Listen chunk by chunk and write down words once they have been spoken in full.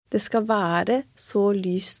Det skal være så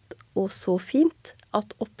lyst og så fint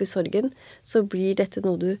at oppi sorgen så blir dette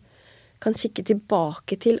noe du kan kikke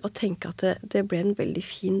tilbake til og tenke at det ble en veldig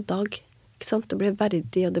fin dag. Ikke sant? Det ble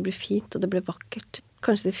verdig, og det ble fint, og det ble vakkert.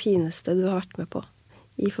 Kanskje det fineste du har vært med på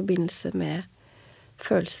i forbindelse med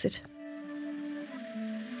følelser.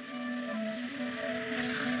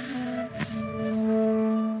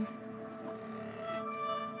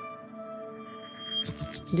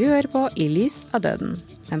 Du hører på I lys av døden,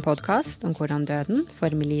 en podcast om hvordan døden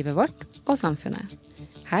former livet vårt og samfunnet.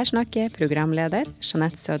 Her snakker programleder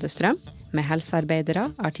Jeanette Søderstrøm med helsearbeidere,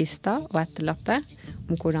 artister og etterlatte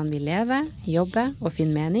om hvordan vi lever, jobber og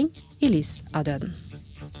finner mening I lys av døden.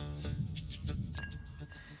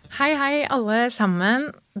 Hei, hei alle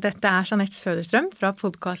sammen. Dette Jeanette Søderstrøm fra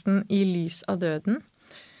podcasten I lys av døden.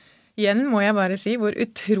 Igjen må jeg bare si hvor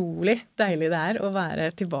utrolig deilig det å være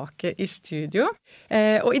tilbake I studio.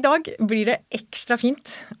 Og I dag blir det ekstra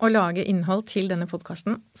fint å lage innhold til denne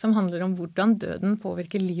podcasten som handler om hvordan døden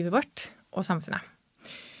påvirker livet vårt og samfunnet.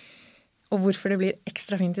 Og hvorfor det blir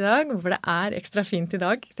ekstra fint I dag, hvorfor det ekstra fint I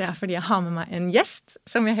dag, det fordi jeg har med meg en gjest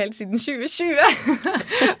som jeg helt siden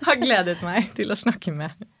 2020 har gledet meg til å snakke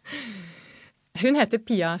med. Hun heter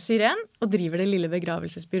Pia Syren og driver det lille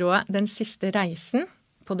begravelsesbyrået Den siste reisen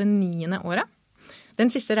på det 9. året.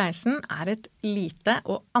 Den siste reisen et lite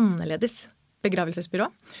og annerledes begravelsesbyrå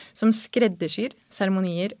som skreddersyr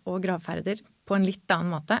seremonier og gravferder på en litt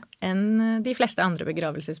annen måte enn de fleste andre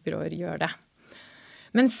begravelsesbyråer gjør det.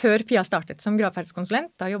 Men før Pia startet som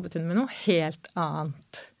gravferdskonsulent, da jobbet hun med noe helt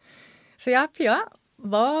annet. Så ja, Pia,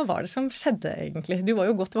 hva var det som skjedde egentlig? Du var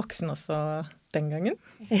jo godt voksen også den gangen.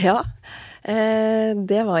 Ja,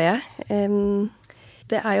 det var jeg.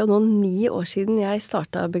 Det jo nå 9 år siden jeg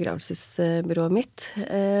startet begravelsesbyrået mitt,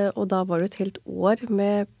 og da var det et helt år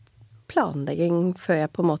med planlegging før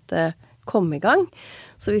jeg på en måte kom I gang.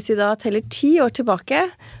 Så hvis vi da teller 10 år tilbake,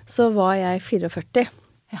 så var jeg 44.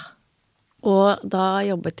 Ja. Og da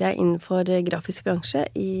jobbet jeg innenfor grafisk bransje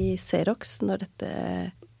I Xerox når dette,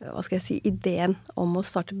 ideen om å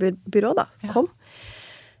starte byrå da, kom.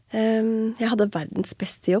 Jeg hadde verdens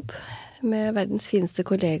beste jobb med verdens fineste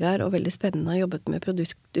kollegaer og veldig spennende og jobbet med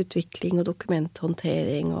produktutvikling og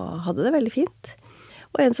dokumenthåndtering og hadde det veldig fint.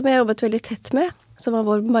 Og en som jeg jobbet veldig tett med, som var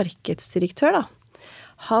vår markedsdirektør da,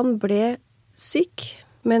 han ble syk,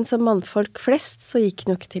 men som mannfolk flest så gikk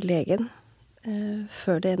han jo ikke til legen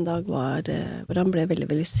før det en dag var hvor han ble veldig,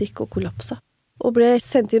 veldig syk og kollapsa. Og ble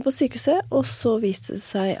sendt inn på sykehuset, og så viste det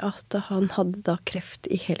seg at han hadde da kreft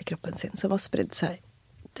I hele kroppen sin, som var spredd seg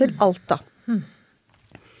til alt da.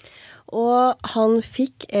 Og han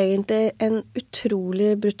fikk egentlig en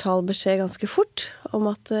utrolig brutal beskjed ganske fort om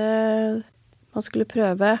at man skulle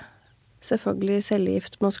prøve, selvfølgelig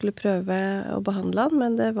cellegift, man skulle prøve å behandle han,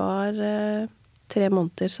 men det var 3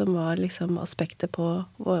 måneder som var liksom aspektet på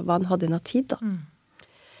hva han hadde inn av tid da.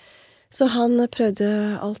 Så han prøvde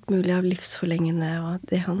alt mulig av livsforlengende og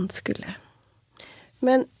det han skulle.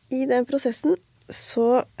 Men I den prosessen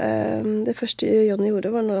så det første Johnny gjorde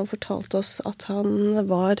var når han fortalte oss at han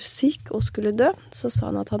var syk og skulle dø, så sa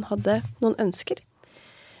han at han hadde noen ønsker.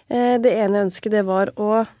 Det ene ønsket det var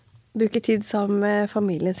å bruke tid sammen med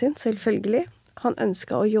familien sin, selvfølgelig. Han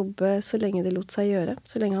ønsket å jobbe så lenge det lot seg gjøre,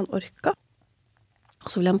 så lenge han orket. Og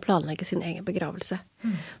så ville han planlegge sin egen begravelse.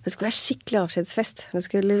 Det skulle være skikkelig avskjedsfest. Det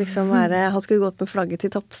skulle liksom være, han skulle gått med flagget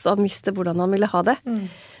til topps, og han visste hvordan han ville ha det.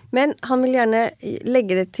 Men han ville gjerne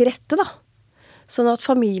legge det til rette da. Sånn at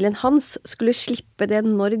familien hans skulle slippe det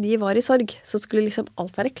når de var I sorg. Så skulle liksom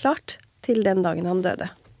alt være klart til den dagen han døde.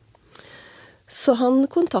 Så han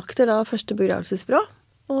kontakter da første begravelsesbyrå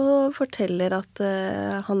og forteller at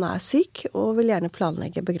han syk og vil gjerne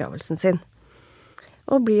planlegge begravelsen sin.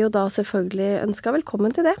 Og blir jo da selvfølgelig ønsket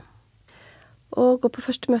velkommen til det. Og går på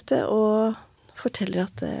første møte og forteller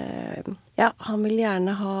at han vil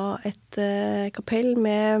gjerne ha et kapell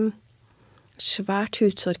med svært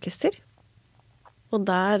husorkester. Og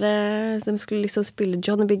der de skulle liksom spille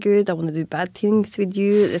Johnny B. Good, I wanna do bad things with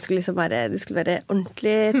you. Det skulle liksom være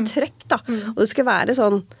ordentlig trøkk da. Og det skulle være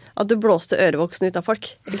sånn at du blåste ørevoksen ut av folk.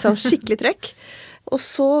 Liksom skikkelig trøkk. Og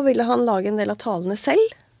så ville han lage en del av talene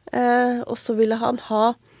selv. Og så ville han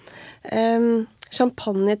ha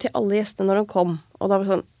champagne til alle gjestene når de kom. Og da var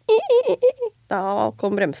det sånn, da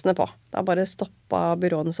kom bremsene på. Da bare stoppet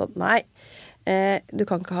byråene sånn, nei, du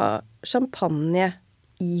kan ikke ha champagne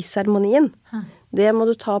I seremonien. Det må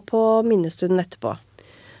du ta på minnestunden etterpå.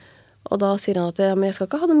 Og da sier han at men jeg skal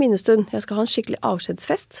ikke ha noen minnestund. Jeg skal ha en skikkelig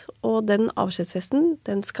avskjedsfest. Og den avskjedsfesten,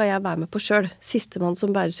 den skal jeg være med på selv. Sistemann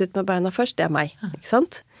som bæres ut med beina først, det meg. Ikke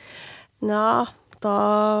sant? Ja, da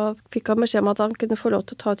fikk han beskjed om at han kunne få lov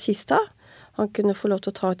til å ta ut kista. Han kunne få lov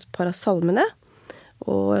til å ta et par av salmene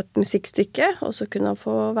og et musikkstykke, og så kunne han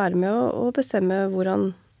få være med og bestemme hvor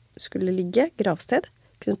han skulle ligge, gravsted.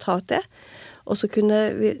 Kunne ta ut det, og så kunne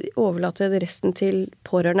vi overlate resten til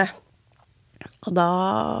pårørende. Og da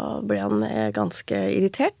ble han ganske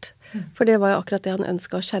irritert, for det var jo akkurat det han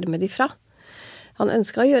ønsket å skjerme de fra. Han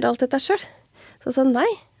ønsket å gjøre alt dette selv. Så han sa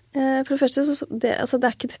nei. For det første, det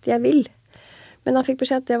er ikke dette jeg vil. Men han fikk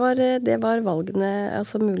beskjed at det var valgene,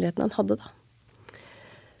 altså mulighetene han hadde da.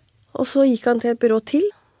 Og så gikk han til et byrå til,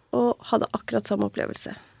 og hadde akkurat samme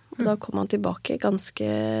opplevelse. Og da kom han tilbake ganske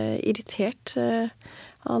irritert.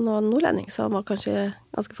 Han var nordlending, så han var kanskje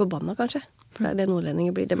ganske forbannet, kanskje. For det er det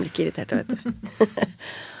nordlendinger blir, de blir ikke irriterte, vet du.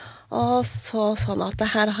 Og så sa han at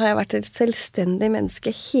her har jeg vært et selvstendig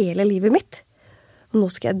menneske hele livet mitt. Og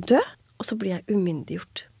nå skal jeg dø, og så blir jeg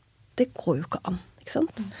umyndiggjort. Det går jo ikke an, ikke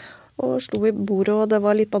sant? Og slo i bordet, og det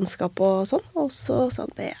var litt bannskap og sånn. Og så sa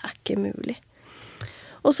han, det er ikke mulig.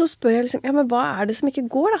 Og så spør jeg liksom, ja, men hva er det som ikke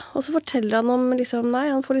går da? Og så forteller han om liksom, nei,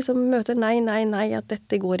 han får liksom møter nei, at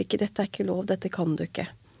dette går ikke, dette er ikke lov, dette kan du ikke.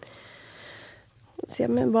 Så sier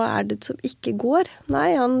jeg, men hva er det som ikke går?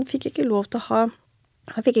 Nei, han fikk ikke lov til å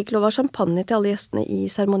ha champagne til alle gjestene i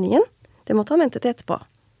seremonien. Det måtte han vente til etterpå.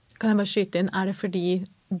 Kan jeg bare skyte inn, er det fordi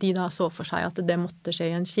de da så for seg at det måtte skje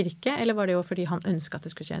i en kirke, eller var det jo fordi han ønsket at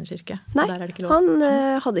det skulle skje i en kirke? Nei, han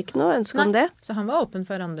hadde ikke noe ønske om det. Så han var åpen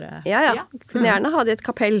for andre? Ja. Kunne gjerne ha det i et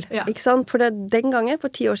kapell, ikke sant? For den gangen, for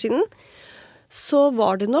 10 år siden, så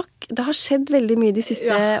var det nok, det har skjedd veldig mye de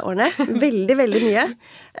siste årene, veldig, veldig mye.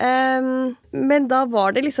 Men da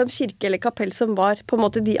var det liksom kirke eller kapell som var på en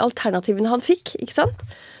måte de alternativene han fikk, ikke sant?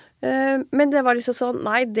 Men det var liksom sånn,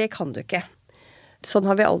 nei, det kan du ikke. Sånn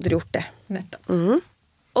har vi aldri gjort det. Nettopp.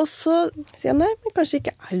 Og så sier han, nei, men kanskje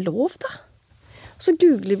ikke er lov da. Og så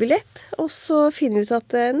googler vi litt, og så finner vi ut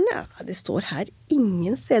at det står her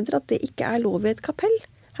ingen steder at det ikke er lov i et kapell.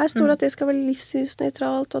 Her står det at det skal være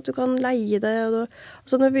livshusnøytralt, og at du kan leie det. Og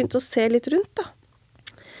så når vi begynte å se litt rundt da.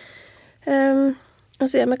 Og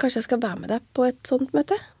så sier jeg, men kanskje jeg skal være med deg på et sånt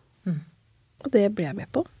møte. Og det ble jeg med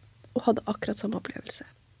på, og hadde akkurat samme opplevelse.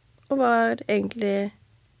 Og var egentlig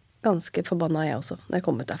ganske forbannet jeg også, når jeg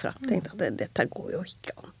kom ut derfra. Tenkte at dette går jo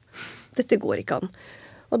ikke an. Dette går ikke an.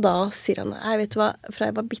 Og da sier han, vet du hva,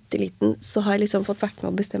 fra jeg var bitteliten, så har jeg liksom fått vært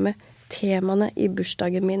med å bestemme temaene i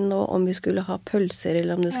bursdagen min, og om vi skulle ha pølser,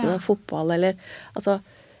 eller om det skulle være fotball, eller altså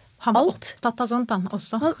han var alt. Opptatt av sånt han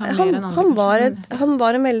også. Han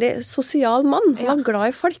var en veldig sosial mann. Han var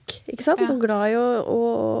glad i folk, ikke sant? Og glad i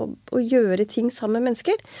å gjøre ting sammen med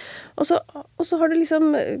mennesker. Og så har du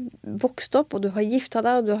liksom vokst opp, og du har giftet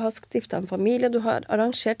deg, og du har stiftet en familie, du har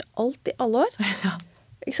arrangert alt i alle år.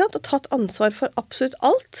 Ikke sant? Og tatt ansvar for absolutt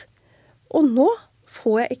alt. Og nå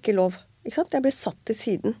får jeg ikke lov. Ikke sant? Jeg blir satt til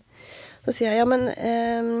siden. Så sier jeg, ja, men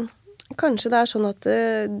kanskje det er sånn at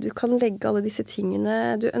du kan legge alle disse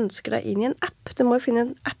tingene du ønsker deg inn i en app. Du må jo finne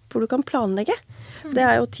en app hvor du kan planlegge. Det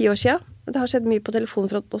er jo 10 år siden. Det har skjedd mye på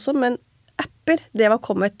telefonfront også, men apper, det var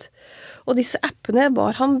kommet. Og disse appene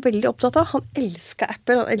var han veldig opptatt av. Han elsket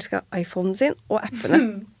apper, han elsket iPhonen sin og appene.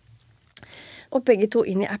 Og begge to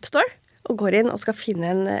inn i App Store, og går inn og skal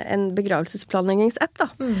finne en begravelsesplanleggingsapp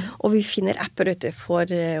da. Og vi finner apper ute for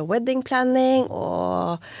wedding planning,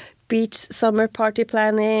 og beach summer party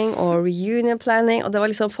planning, og reunion planning, og det var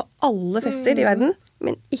liksom for alle fester i verden,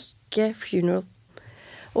 men ikke funeral,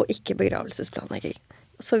 og ikke begravelsesplanlegging.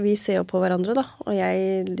 Så vi ser jo på hverandre da, og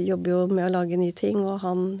jeg jobber jo med å lage nye ting, og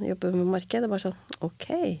han jobber med markedet. Det var sånn, ok,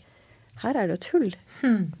 her er det et hull.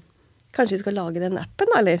 Kanskje vi skal lage den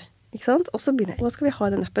appen, eller? Ikke sant? Og så begynner jeg, hva skal vi ha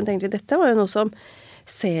i den appen? Tenkte jeg, dette var jo noe som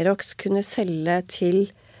Xerox kunne selge til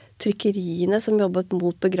trykkeriene som jobbet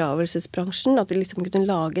mot begravelsesbransjen, at de liksom kunne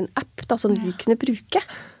lage en app da, som de kunne bruke.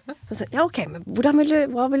 Så ja, ok, men hva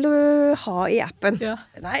vil du ha i appen?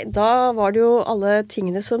 Nei, da var det jo alle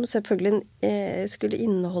tingene som selvfølgelig skulle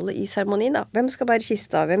inneholde i seremonien da. Hvem skal bære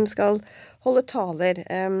kista? Hvem skal holde taler?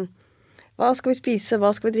 Hva skal vi spise?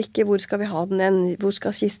 Hva skal vi drikke? Hvor skal vi ha den igjen? Hvor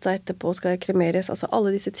skal kista etterpå? Skal kremeres? Altså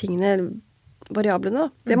alle disse tingene, variablene da,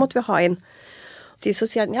 det måtte vi ha inn. De så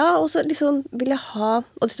sier han, ja, og så liksom vil jeg ha,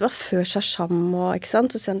 og dette var før Shasham, og ikke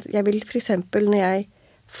sant, så sier han, jeg vil for eksempel når jeg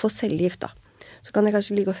får cellegift da, så kan jeg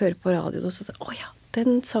kanskje ligge og høre på radio, og så sier ja,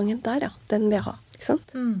 den sangen der, ja, den vil jeg ha, ikke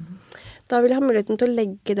sant? Da vil jeg ha muligheten til å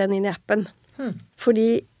legge den inn i appen, fordi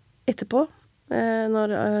etterpå,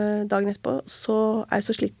 dagen etterpå, så er jeg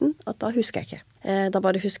så sliten at da husker jeg ikke. Da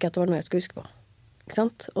bare husker jeg at det var noe jeg skulle huske på. Ikke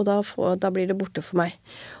sant? Og da blir det borte for meg.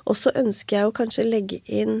 Og så ønsker jeg å kanskje legge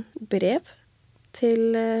inn brev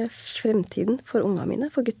til fremtiden for ungene mine,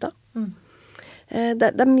 for gutta. Det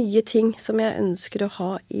er mye ting som jeg ønsker å ha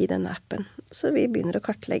i denne appen, så vi begynner å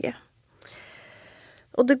kartlegge.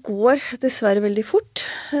 Og det går dessverre veldig fort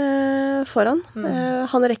foran.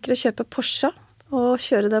 Han rekker å kjøpe Porsche, og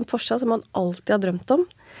kjøre den Porsche som han alltid har drømt om.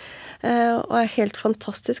 Og er helt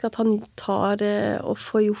fantastisk at han tar og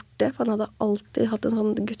får gjort det, for han hadde alltid hatt en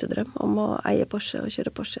sånn guttedrøm om å eie Porsche og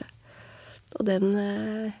kjøre Porsche. Og den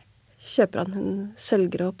kjøper han en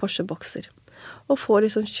sølvgrå Porsche Boxer, og får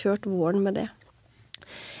liksom kjørt våren med det.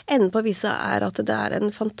 Enden på visa er at det er en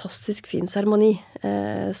fantastisk fin seremoni,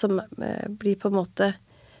 som blir på en måte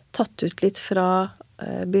tatt ut litt fra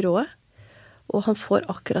byrået, og han får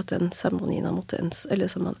akkurat den seremonien han måtte eller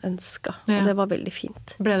som han ønsket. Ja. Og det var veldig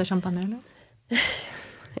fint. Ble det champagne, eller?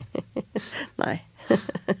 Nei.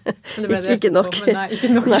 Men det ble det ikke nok. Men nei,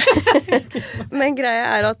 ikke nok. Nei. Men greia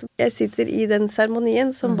er at jeg sitter i den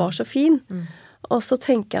seremonien som var så fin, og så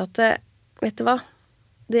tenker jeg at, vet du hva?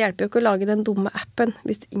 Det hjelper jo ikke å lage den dumme appen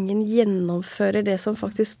hvis ingen gjennomfører det som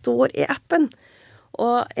faktisk står i appen.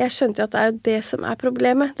 Og jeg skjønte jo at det er jo det som er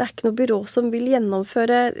problemet. Det er ikke noe byrå som vil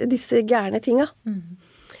gjennomføre disse gærne tinga.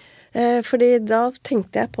 Fordi da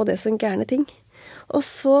tenkte jeg på det som gærne ting. Og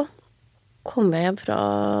så kom jeg hjem fra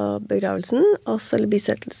begravelsen, eller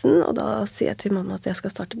bisettelsen, og da sier jeg til mamma at jeg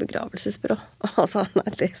skal starte begravelsesbyrå. Og han sa,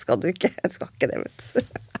 nei, det skal du ikke. Jeg skal ikke det, vet du.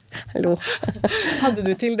 Hallo. Hadde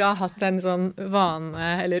du til da hatt en sånn vane,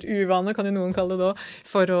 eller uvane, kan jo noen kalle det da,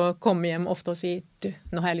 for å komme hjem ofte og si, du,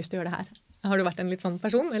 nå har jeg lyst til å gjøre det her. Har du vært en litt sånn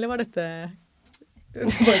person, eller var dette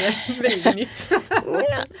bare veldig nytt?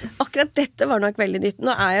 Ja, akkurat dette var nok veldig nytt.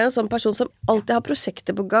 Nå er jeg en sånn person som alltid har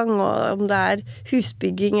prosjekter på gang, og om det er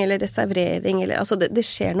husbygging eller restaurering, eller, altså det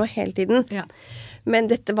skjer noe hele tiden. Ja. Men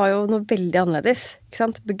dette var jo noe veldig annerledes, ikke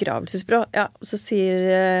sant? Begravelsesbyrå. Ja, så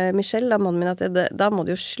sier Michelle, da, mannen min, at da må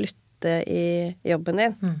du jo slutte i jobben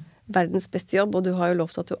din. Verdens beste jobb, og du har jo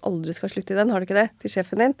lovt at du aldri skal slutte i den, har du ikke det? Til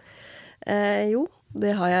sjefen din. Jo,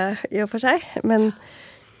 det har jeg i og for seg, men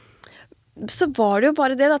så var det jo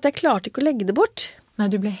bare det at jeg klarte ikke å legge det bort. Nei,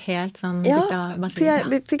 du ble helt sånn ja, for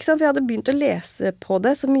jeg hadde begynt å lese på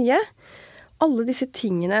det så mye. Alle disse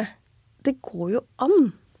tingene, det går jo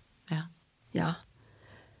an. Ja.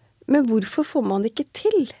 Men hvorfor får man det ikke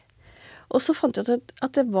til? Og så fant jeg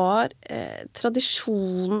at det var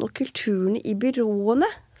tradisjonen og kulturen i byråene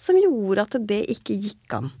som gjorde at det ikke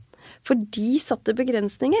gikk an. For de satte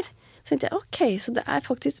begrensninger. Så tenkte jeg, ok, så det er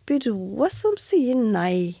faktisk byrået som sier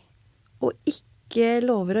nei, og ikke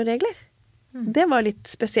lover og regler. Det var litt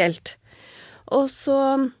spesielt. Og så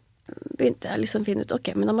begynte jeg liksom å finne ut, ok,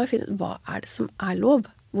 men da må jeg finne ut, hva er det som er lov?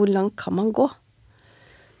 Hvor langt kan man gå?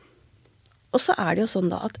 Og så er det jo sånn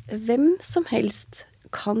da, at hvem som helst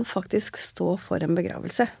kan faktisk stå for en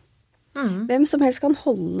begravelse. Hvem som helst kan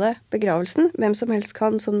holde begravelsen, hvem som helst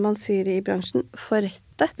kan, som man sier i bransjen,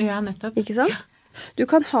 forrette. Ja, nettopp. Ikke sant? Ja. Du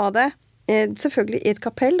kan ha det selvfølgelig i et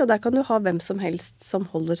kapell, og der kan du ha hvem som helst som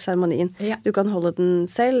holder seremonien. Ja. Du kan holde den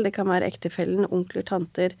selv, det kan være ektefellen, onkler,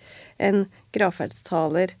 tanter, en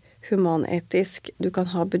gravferdstaler, humanetisk, du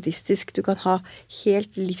kan ha buddhistisk, du kan ha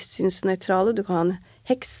helt livssynsnøytrale, du kan ha en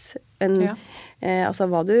heks, altså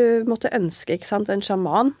hva du måtte ønske, ikke sant? En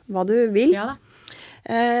sjaman, hva du vil. Ja da.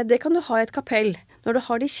 Det kan du ha i et kapell. Når du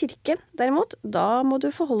har det i kirken, derimot, da må du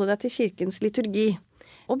forholde deg til kirkens liturgi.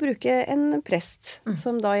 Og bruke en prest,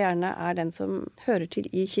 som da gjerne er den som hører til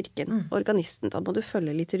i kirken. Organisten, da må du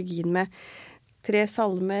følge liturgien med 3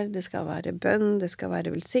 salmer, det skal være bønn, det skal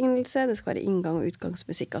være velsignelse, det skal være inngang- og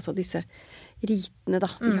utgangsmusikk. Altså disse ritene da,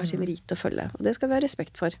 de har sin rit å følge. Og det skal vi ha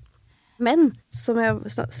respekt for. Men, som jeg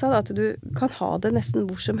sa da, at du kan ha det nesten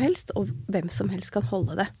hvor som helst, og hvem som helst kan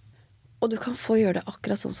holde det. Og du kan få gjøre det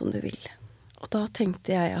akkurat sånn som du vil. Og da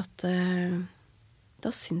tenkte jeg at da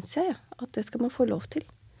syns jeg at det skal man få lov til.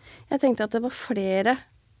 Jeg tenkte at det var flere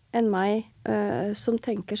enn meg som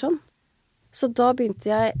tenker sånn. Så da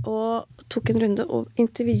begynte jeg tok en runde og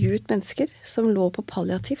intervjuet mennesker som lå på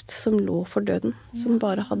palliativt, som lå for døden, som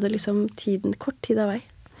bare hadde liksom kort tid av vei.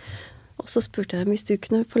 Og så spurte jeg dem hvis du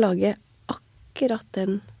kunne få lage akkurat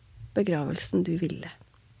den begravelsen du ville.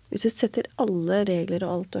 Hvis du setter alle regler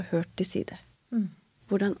og alt du har hørt til side.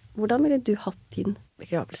 Hvordan ville du hatt din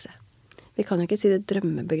begravelse? Vi kan jo ikke si det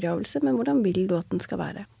drømmebegravelse, men hvordan vil du at den skal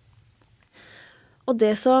være? Og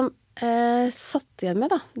det som satt igjen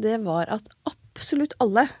med da, det var at absolutt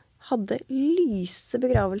alle hadde lyse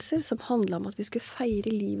begravelser som handlet om at vi skulle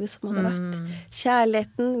feire livet som hadde vært.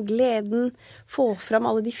 Kjærligheten, gleden, få fram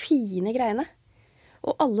alle de fine greiene.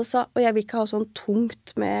 Og alle sa, og jeg vil ikke ha sånn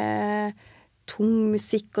tungt med tung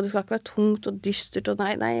musikk, og det skal ikke være tungt og dystert, og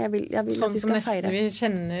nei, jeg vil sånn at vi skal feire. Sånn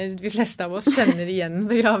som nesten vi fleste av oss kjenner igjen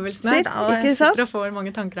begravelsene. Jeg sitter og får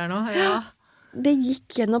mange tanker her nå. Ja. Det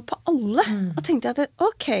gikk gjennom på alle. Og tenkte jeg at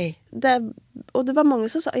ok, Og det var mange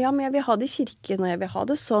som sa, ja, men jeg vil ha det i kirken, og jeg vil ha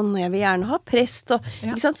det sånn, og jeg vil gjerne ha prest, og,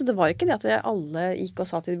 ikke sant? Så det var jo ikke det at alle gikk og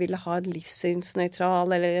sa at de ville ha en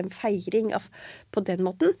livssynsnøytral, eller en feiring på den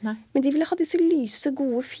måten. Nei. Men de ville ha disse lyse,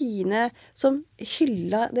 gode, fine, som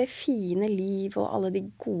hylla det fine liv, og alle de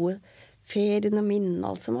gode feriene og minnene,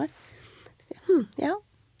 alt som var. Ja,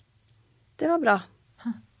 det var bra.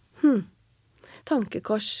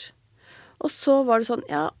 Tankekors. Og så var det sånn,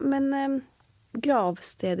 ja, men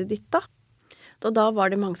gravstedet ditt da? Og da var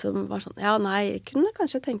det mange som var sånn, ja, nei, jeg kunne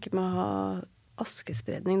kanskje tenke meg å ha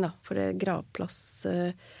askespredning da, for det gravplass,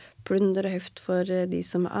 plunder og høft for de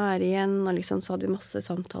som er igjen, og liksom så hadde vi masse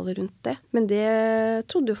samtaler rundt det. Men det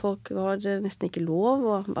trodde jo folk var nesten ikke lov,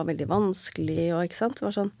 og var veldig vanskelig, og ikke sant? Det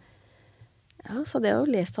var sånn, ja, så hadde jeg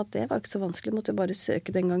jo lest at det var ikke så vanskelig, måtte jeg bare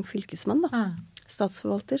søke den gang fylkesmann da.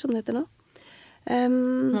 Statsforvalter, som det heter nå.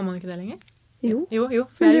 Må man ikke det lenger? Jo,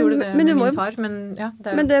 for jeg gjorde det med min far, men ja,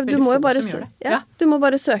 det er veldig få som gjør det. Ja, du må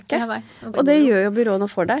bare søke. Jeg vet, og det gjør jo byråene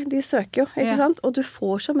for deg. De søker jo, ikke sant? Og du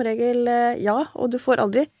får som regel ja, og du får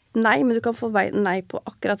aldri nei, men du kan få nei på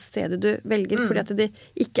akkurat stedet du velger, fordi at det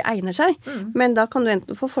ikke egner seg. Men da kan du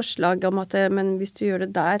enten få forslag om at, men hvis du gjør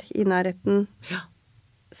det der i nærheten,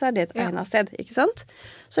 så er det et egnet sted, ikke sant?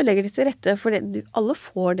 Så legger de til rette, for alle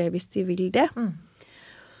får det hvis de vil det.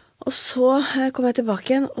 Og så kom jeg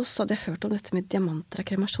tilbake igjen, og så hadde jeg hørt om dette med diamanter og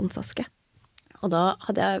kremasjonsaske. Og da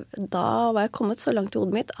var jeg kommet så langt i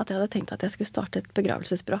hodet mitt at jeg hadde tenkt at jeg skulle starte et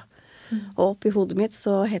begravelsesbyrå. Og oppi hodet mitt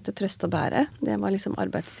så het det Trøst og bære. Det var liksom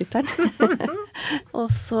arbeidstittelen.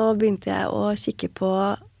 Og så begynte jeg å kikke på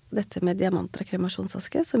dette med diamanter og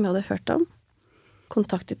kremasjonsaske, som jeg hadde hørt om.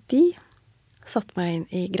 Kontaktet de, satt meg inn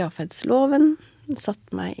i gravferdsloven,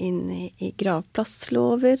 satt meg inn i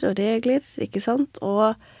gravplasslover og regler, ikke sant?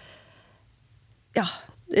 Og ja,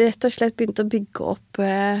 rett og slett begynte å bygge opp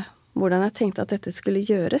hvordan jeg tenkte at dette skulle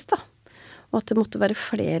gjøres da. Og at det måtte være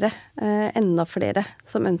flere, enda flere,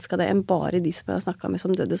 som ønsket det enn bare de som jeg snakket med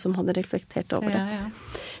som døde, som hadde reflektert over det.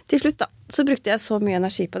 Til slutt da, så brukte jeg så mye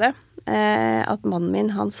energi på det, at mannen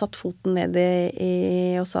min, han satt foten ned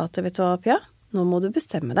og sa at, vet du hva, Pia, nå må du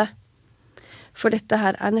bestemme deg. For dette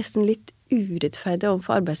her er nesten litt urettferdig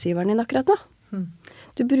overfor arbeidsgiveren din akkurat nå.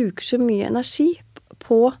 Du bruker så mye energi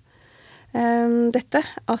på dette,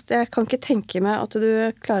 at jeg kan ikke tenke meg at du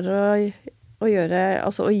klarer å gjøre,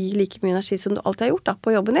 altså å gi like mye energi som du alltid har gjort da,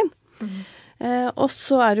 på jobben din. Og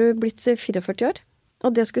så er du blitt 44 år,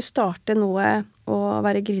 og det å skulle starte noe og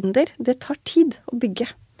være gründer, det tar tid å bygge.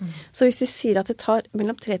 Så hvis vi sier at det tar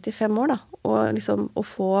mellom 3 til 5 år da, og liksom å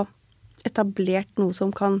få etablert noe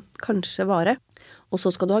som kan kanskje vare, og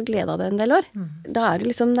så skal du ha glede av det en del år, da er det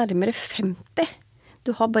liksom nærmere 50.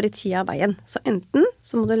 Du har bare 10 av veien. Så enten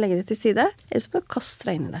så må du legge det til side, eller så må du kaste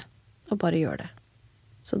deg inn i det, og bare gjøre det.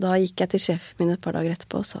 Så da gikk jeg til sjefen min et par dager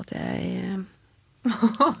etterpå og sa at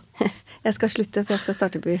jeg skal slutte, for jeg skal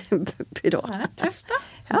starte byrå. Det er tøft da.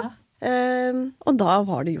 Ja. Og da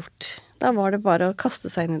var det gjort. Da var det bare å kaste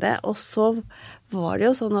seg inn i det. Og så var det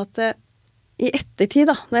jo sånn at i ettertid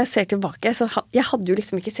da, når jeg ser tilbake, så jeg hadde jo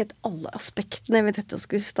liksom ikke sett alle aspektene ved dette å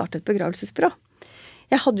skulle starte et begravelsesbyrå.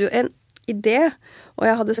 Jeg hadde jo en idé, og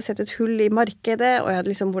jeg hadde sett et hull i markedet, og jeg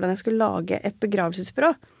hadde liksom hvordan jeg skulle lage et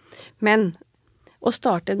begravelsesbyrå. Men å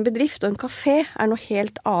starte en bedrift og en kafé er noe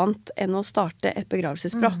helt annet enn å starte et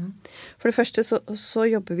begravelsesbyrå. For det første så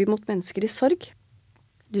jobber vi mot mennesker i sorg.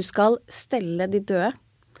 Du skal stelle de døde.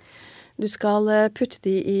 Du skal putte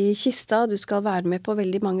de i kista. Du skal være med på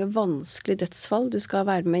veldig mange vanskelige dødsfall. Du skal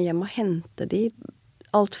være med hjem og hente de.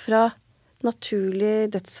 Alt fra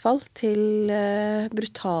naturlig dødsfall til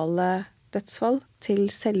brutale dødsfall, til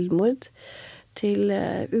selvmord, til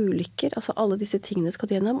ulykker. Altså alle disse tingene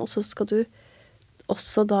skal du gjennom, og så skal du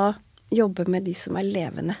også da jobbe med de som er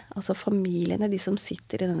levende, altså familiene, de som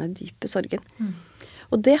sitter i denne dype sorgen.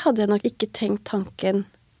 Og det hadde jeg nok ikke tenkt tanken.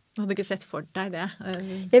 Du hadde ikke sett for deg det?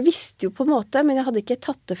 Jeg visste jo på en måte, men jeg hadde ikke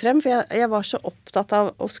tatt det frem, for jeg var så opptatt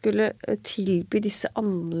av å skulle tilby disse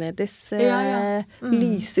annerledes,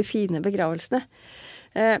 lyse, fine begravelsene.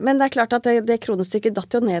 Men det er klart at det kronestykket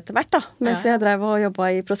datt jo ned til hvert da, mens jeg drev og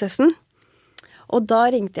jobbet i prosessen. Og da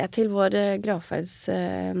ringte jeg til vår gravferds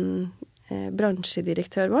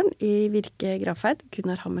bransjedirektør vår i Virke Gravferd,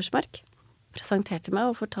 Gunnar Hammersmark. Presenterte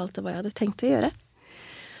meg og fortalte hva jeg hadde tenkt å gjøre.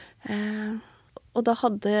 Og da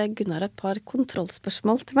hadde Gunnar et par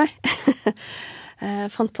kontrollspørsmål til meg.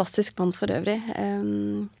 Fantastisk mann for øvrig.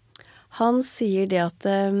 Han sier det at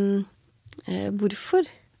hvorfor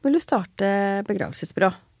vil du starte begravelsesbyrå?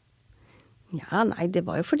 Ja, nei, det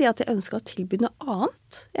var jo fordi at jeg ønsket å tilby noe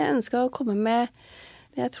annet. Jeg ønsket å komme med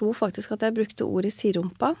Jeg tror faktisk at jeg brukte ordet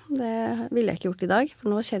sirumpa. Det ville jeg ikke gjort i dag,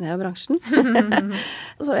 for nå kjenner jeg jo bransjen.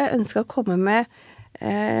 Så jeg ønsket å komme med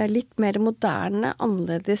litt mer moderne,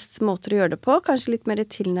 annerledes måter å gjøre det på. Kanskje litt mer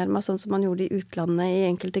tilnærmet sånn som man gjorde i utlandet i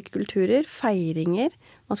enkelte kulturer. Feiringer.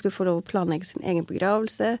 Man skulle få lov å planlegge sin egen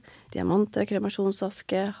begravelse. Diamanter,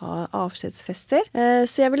 kremasjonsaske, ha avskjedsfester.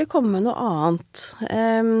 Så jeg ville komme med noe annet.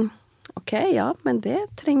 Ok, ja, men det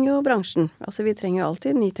trenger jo bransjen. Altså vi trenger jo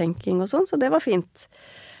alltid nytenking og sånn, så det var fint.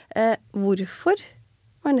 Hvorfor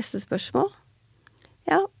var neste spørsmål?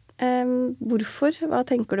 Ja, hvorfor? Hva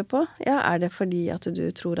tenker du på? Ja, er det fordi at du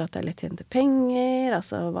tror at det er lett tjente penger?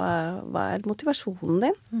 Altså, hva er motivasjonen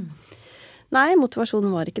din? Nei,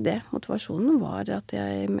 motivasjonen var ikke det. Motivasjonen var at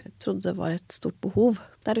jeg trodde det var et stort behov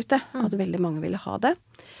der ute. At veldig mange ville ha det.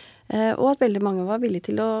 Og at veldig mange var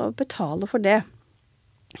villige til å betale for det.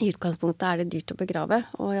 I utgangspunktet er det dyrt å begrave,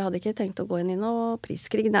 og jeg hadde ikke tenkt å gå inn i noe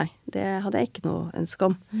priskrig, nei. Det hadde jeg ikke noe ønske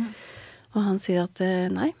om. Og han sier at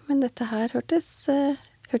nei, men dette her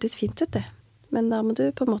hørtes fint ut det. Men da må du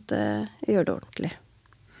på en måte gjøre det ordentlig.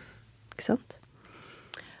 Ikke sant?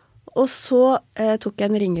 Og så tok jeg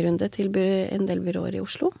en ringerunde til en del byråer i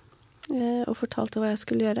Oslo, og fortalte hva jeg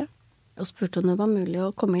skulle gjøre. Og spurte om det var mulig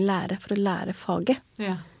å komme i lære for å lære faget.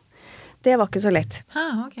 Ja. Det var ikke så lett.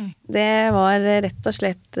 Okay. Det var rett og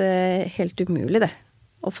slett helt umulig det,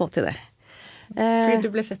 å få til det. Fordi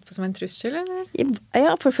du ble sett på som en trussel, eller?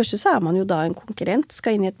 Ja, for det første så er man jo da en konkurrent,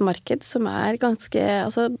 skal inn i et marked som er ganske,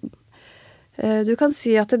 altså, du kan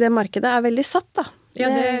si at det markedet er veldig satt da.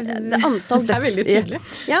 Ja, det er veldig tydelig.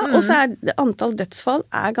 Ja, og så er antall dødsfall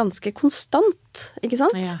er ganske konstant, ikke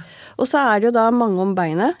sant? Ja. Og så er det jo da mange om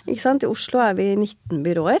beinet, ikke sant? I Oslo er vi 19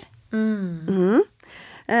 byråer.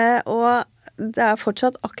 Og det er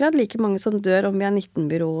fortsatt akkurat like mange som dør om vi er 19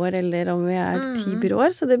 byråer eller om vi er 10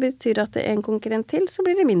 byråer, så det betyr at det er en konkurrent til, så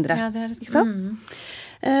blir det mindre. Ja, det er ikke sant?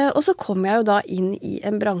 Og så kom jeg jo da inn i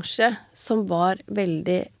en bransje som var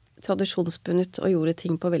veldig tradisjonsbundet og gjorde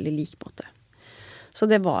ting på veldig lik måte. Så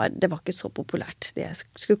det var ikke så populært, det jeg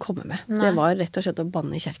skulle komme med. Nei. Det var rett og slett å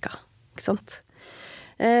banne i kjerka, ikke sant?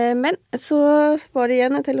 Men så var det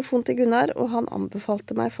igjen en telefon til Gunnar, og han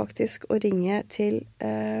anbefalte meg faktisk å ringe til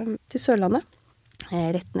Sørlandet.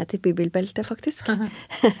 Rett ned til Bybilbeltet, faktisk.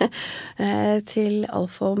 Til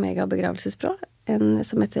Alfa og Omega begravelsesbyrå, en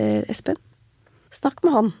som heter Espen. Snakk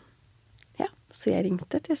med han. Ja, så jeg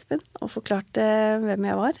ringte til Espen og forklarte hvem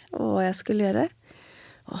jeg var, og hva jeg skulle gjøre.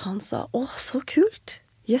 Og han sa, så kult.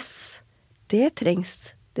 Yes, det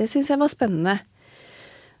trengs. Det synes jeg var spennende.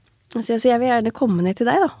 Så jeg vil gjerne komme ned til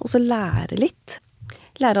deg da, og så lære litt.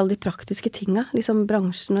 Lære alle de praktiske tingene, liksom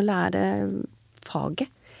bransjen og lære faget.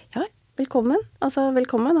 Ja, velkommen. Altså,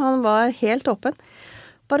 velkommen. Han var helt åpen.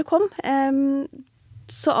 Bare kom.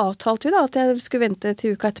 Så avtalte vi da at jeg skulle vente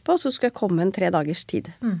til uka etterpå, så skulle jeg komme en 3 dagers tid.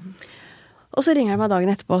 Og så ringer han meg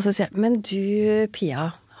dagen etterpå, og så sier jeg, men du,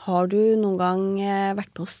 Pia, har du noen gang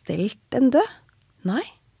vært på og stelt en død? Nei.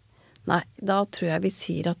 Nei, da tror jeg vi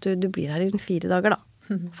sier at du blir her i 4 dager da.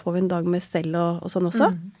 Får vi en dag med stell og sånn også.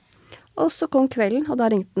 Og så kom kvelden, og da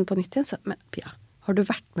ringte den på nytt igjen. Så, men Pia, har du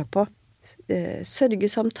vært med på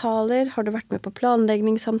sørgesamtaler? Har du vært med på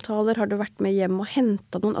planleggingssamtaler? Har du vært med hjem og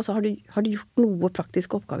hentet noen? Altså, har du gjort noe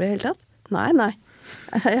praktiske oppgaver i hele tatt? Nei.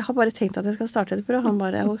 Jeg har bare tenkt at jeg skal starte det, for han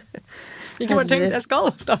bare... Ikke bare tenkt, jeg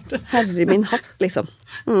skal starte. Herre min hatt, liksom.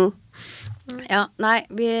 Ja, nei,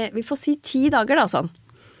 vi får si 10 dager da, sånn.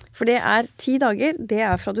 For det er 10 dager, det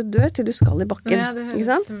er fra du dør til du skal i bakken. Ja, det høres,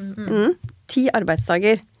 ikke sant? 10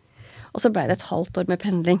 arbeidsdager. Og så ble det et halvt år med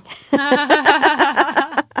pendling.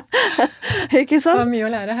 Ikke sant? Det var mye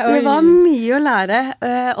å lære. Det var mye å lære,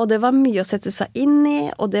 og det var mye å sette seg inn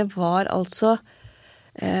i, og det var altså,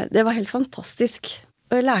 det var helt fantastisk.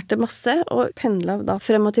 Og jeg lærte masse, og pendlet da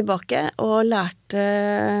frem og tilbake, og lærte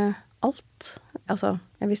alt. Altså,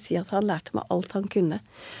 jeg vil si at han lærte meg alt han kunne.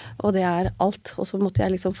 Og det er alt. Og så måtte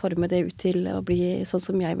jeg liksom forme det ut til å bli sånn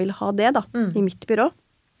som jeg ville ha det da, i mitt byrå.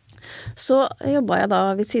 Så jobbet jeg da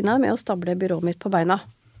ved siden av med å stable byrået mitt på beina.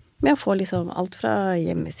 Med å få liksom alt fra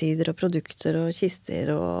hjemmesider og produkter og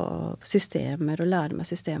kister og systemer, og lære meg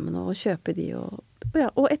systemene og kjøpe de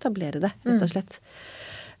og etablere det, rett og slett.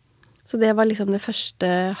 Så det var liksom det første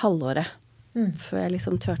halvåret før jeg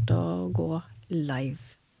liksom tørte å gå live.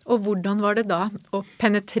 Og hvordan var det da å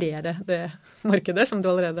penetrere det markedet som du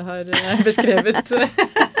allerede har beskrevet?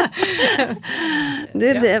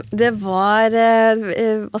 Det var,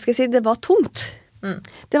 hva skal jeg si, det var tungt.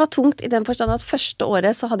 Det var tungt i den forstand at første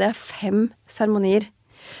året så hadde jeg 5 seremonier.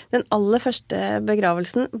 Den aller første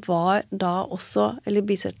begravelsen var da også, eller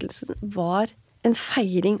bisettelsen, var en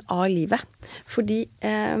feiring av livet. Fordi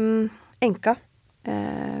enka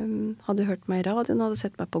hadde hørt meg i radioen, hadde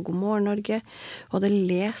sett meg på God morgen Norge, og hadde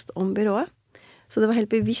lest om byrået. Så det var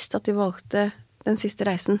helt bevisst at de valgte den siste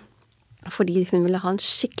reisen, fordi hun ville ha en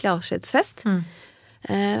skikkelig avskjedsfest.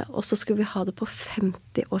 Og så skulle vi ha det på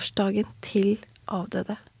 50-årsdagen til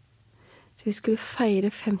avdøde. Så vi skulle feire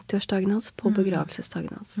 50-årsdagen hans på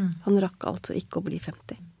begravelsesdagen hans. Han rakk altså ikke å bli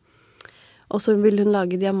 50. Og så ville hun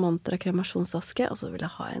lage diamanter av kremasjonsaske, og så ville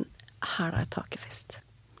jeg ha en hæla i takefest.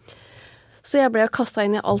 Så jeg ble kastet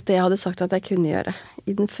inn i alt det jeg hadde sagt at jeg kunne gjøre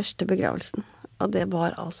i den første begravelsen. Og det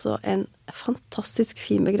var altså en fantastisk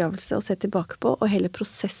fin begravelse å se tilbake på, og hele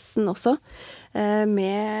prosessen også,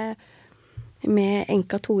 med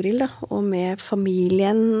enka Toril, da, og med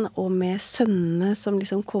familien, og med sønnene som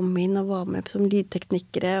liksom kom inn og var med som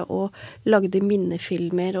lydteknikere, og lagde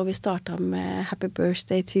minnefilmer, og vi startet med Happy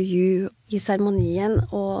Birthday to You i seremonien,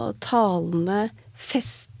 og talene,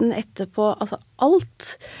 festen etterpå, altså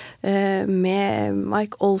alt, med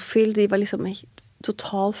Mike Oldfield, de var liksom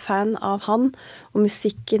total fan av han, og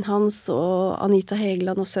musikken hans, og Anita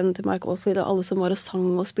Hegeland og sønnen til Mike Oldfield, og alle som var og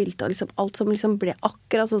sang og spilte, og liksom alt som liksom ble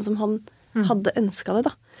akkurat sånn som han hadde ønsket det,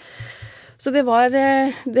 da. Så det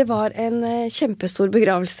var en kjempestor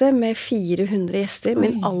begravelse med 400 gjester,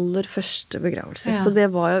 min aller første begravelse. Så det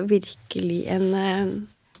var jo virkelig en,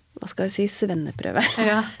 hva skal jeg si, svenneprøve.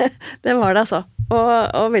 Det var det altså.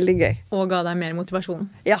 Og veldig gøy. Og ga deg mer motivasjon.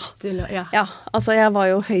 Ja, altså jeg var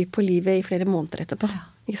jo høy på livet i flere måneder etterpå,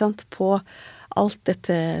 ikke sant? På alt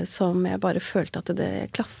dette som jeg bare følte at det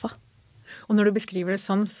klaffa. Og når du beskriver det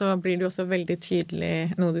sånn, så blir det jo også veldig tydelig,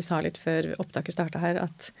 noe du sa litt før opptaket startet her,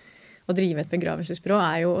 at å drive et begravelsesbyrå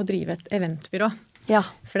er jo å drive et eventbyrå. Ja.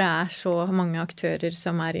 For det er så mange aktører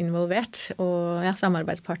som er involvert, og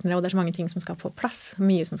samarbeidspartnere, og det er så mange ting som skal på plass,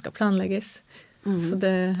 mye som skal planlegges. Så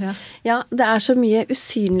det, det er så mye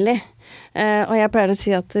usynlig. Og jeg pleier å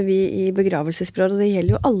si at vi i begravelsesbyråer, og det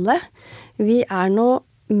gjelder jo alle, vi er nå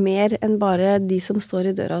mer enn bare de som står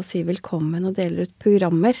i døra og sier velkommen og deler ut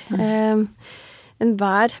programmer.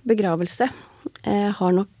 Enhver begravelse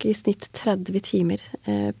har nok i snitt 30 timer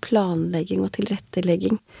planlegging og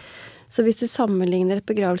tilrettelegging. Så hvis du sammenligner et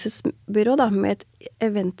begravelsesbyrå da, med et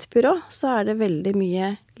eventbyrå, så er det veldig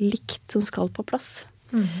mye likt som skal på plass.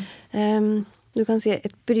 Du kan si at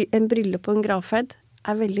en bryllup og en gravferd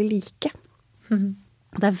er veldig like.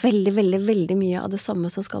 Det er veldig, veldig, veldig mye av det samme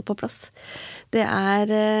som skal på plass. Det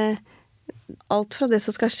er alt fra det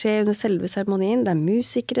som skal skje under selve seremonien. Det er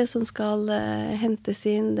musikere som skal hentes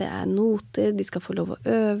inn, det er noter, de skal få lov å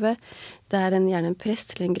øve. Det er gjerne en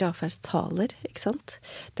prest eller en gravferdstaler, ikke sant?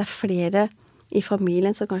 Det er flere i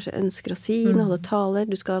familien som kanskje ønsker å si noe, holde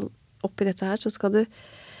taler. Du skal, oppi dette her, så skal du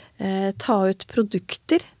ta ut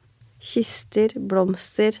produkter, kister,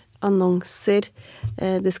 blomster, annonser,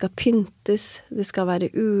 det skal pyntes, det skal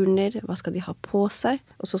være urner, hva skal de ha på seg,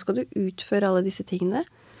 og så skal du utføre alle disse tingene.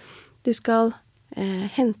 Du skal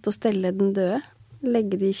hente og stelle den døde,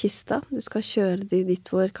 legge de i kista, du skal kjøre de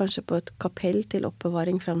dit hvor kanskje på et kapell til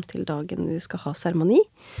oppbevaring frem til dagen du skal ha seremoni.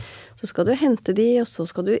 Så skal du hente de, og så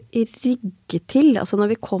skal du rigge til, altså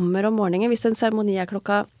når vi kommer om morgenen, hvis en seremoni er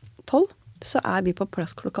klokka 12, så er vi på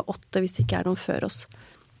plass klokka 8 hvis det ikke er noen før oss.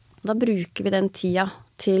 Da bruker vi den tida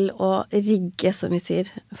til å rigge, som vi sier,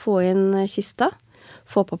 få inn kista,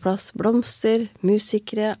 få på plass blomster,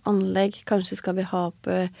 musikere, anlegg, kanskje skal vi ha opp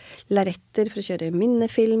lerretter for å kjøre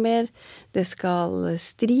minnefilmer, det skal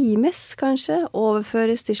streames kanskje,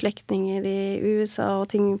 overføres til slektninger i USA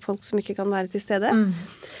og folk som ikke kan være til stede.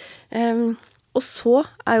 Og så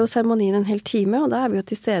er jo seremonien en hel time, og da er vi jo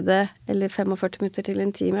til stede, eller 45 minutter til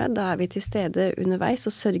en time, da er vi til stede underveis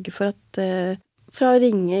og sørger for at fra å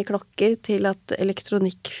ringe i klokker til at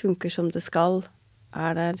elektronikk funker som det skal,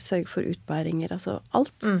 er der, sørge for utbæringer, altså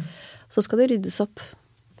alt. Så skal det ryddes opp.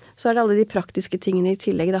 Så er det alle de praktiske tingene i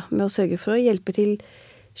tillegg da, med å sørge for å hjelpe til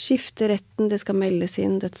skifteretten, det skal meldes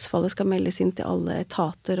inn, dødsfallet skal meldes inn til alle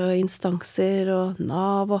etater og instanser og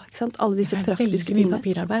NAV og, ikke sant, alle disse praktiske tingene. Veldig mye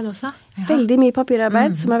papirarbeid også. Ja. Veldig mye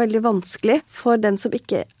papirarbeid, som er veldig vanskelig for den som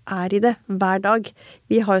ikke er i det hver dag.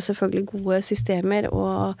 Vi har jo selvfølgelig gode systemer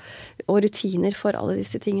og rutiner for alle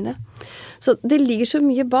disse tingene. Så det ligger så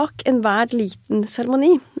mye bak enhver liten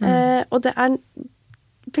seremoni, og det er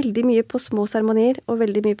veldig mye på små seremonier og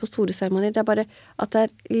veldig mye på store seremonier. Det er bare at det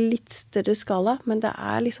er litt større skala, men det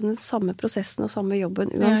er liksom den samme prosessen og samme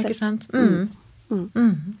jobben uansett. Ja, ikke sant?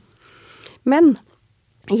 Men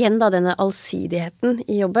igjen da, denne allsidigheten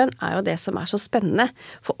i jobben er jo det som er så spennende.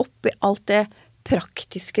 For oppi alt det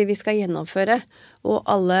praktiske vi skal gjennomføre, og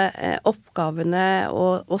alle oppgavene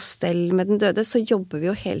og stell med den døde, så jobber vi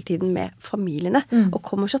jo hele tiden med familiene, og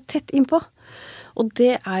kommer så tett innpå. Og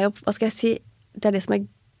det er jo, hva skal jeg si, det er det som er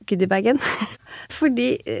goodiebagen.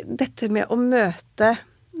 Fordi dette med å møte,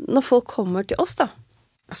 når folk kommer til oss da,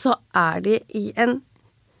 så de i en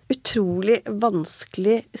utrolig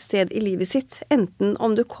vanskelig sted i livet sitt. Enten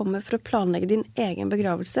om du kommer for å planlegge din egen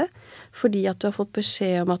begravelse, fordi at du har fått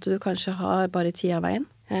beskjed om at du kanskje har bare tid av veien.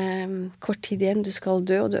 Kort tid igjen, du skal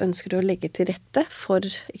dø, og du ønsker å legge til rette for,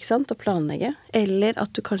 ikke sant, å planlegge. Eller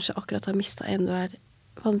at du kanskje akkurat har mistet en du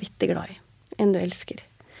vanvittig glad i, en du elsker.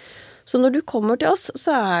 Så når du kommer til oss,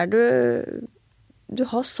 så du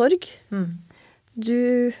har sorg.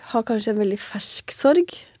 Du har kanskje en veldig fersk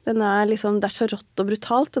sorg. Den liksom, det så rått og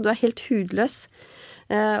brutalt, og du helt hudløs.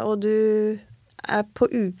 Og du på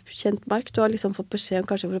ukjent mark. Du har liksom fått beskjed om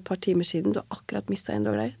kanskje for et par timer siden, du har akkurat mistet en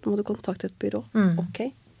du glad i. Nå må du kontakte et byrå. Ok.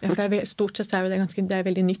 Ja, for stort sett det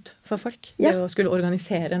veldig nytt for folk. Det å skulle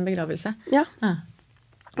organisere en begravelse. Ja.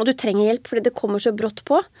 Og du trenger hjelp, fordi det kommer så brått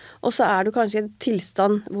på, og så du kanskje i en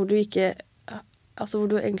tilstand hvor du ikke, altså hvor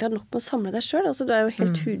du egentlig har nok med å samle deg selv, altså du jo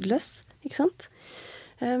helt hudløs, ikke sant?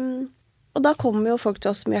 Og da kommer jo folk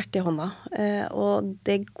til oss med hjertet i hånda, og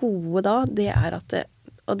det gode da, det at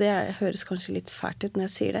og det høres kanskje litt fælt ut når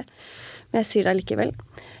jeg sier det, men jeg sier det likevel.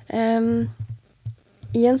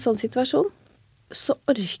 I en sånn situasjon, så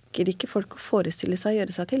orker ikke folk å forestille seg å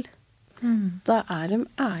gjøre seg til. Da de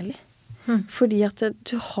ærlige. Fordi at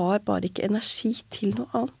du har bare ikke energi til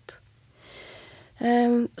noe annet.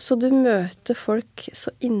 Så du møter folk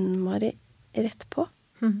så innmari rett på.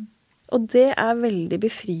 Og det veldig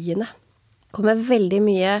befriende. Det kommer veldig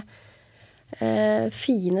mye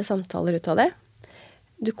fine samtaler ut av det.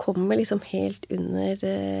 Du kommer liksom helt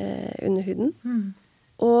under huden.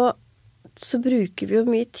 Og så bruker vi jo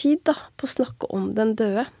mye tid da, på å snakke om den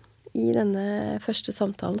døde. I denne første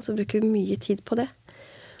samtalen så bruker vi mye tid på det.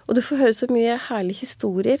 Og du får høre så mye herlige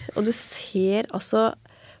historier, og du ser altså,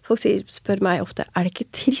 folk spør meg ofte, det ikke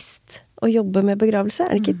trist å jobbe med begravelse?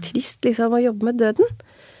 Det ikke trist liksom å jobbe med døden?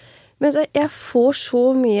 Men jeg får så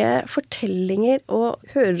mye fortellinger, og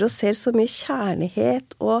hører og ser så mye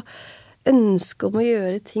kjærlighet, og ønske om å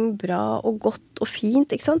gjøre ting bra og godt og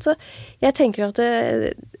fint, ikke sant? Så jeg tenker at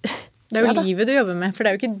det jo livet du jobber med, for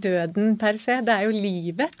det jo ikke døden per se, det jo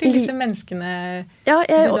livet til disse menneskene du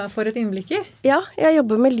da får et innblikk i. Ja, jeg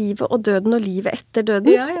jobber med livet og døden og livet etter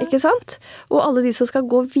døden, ikke sant? Og alle de som skal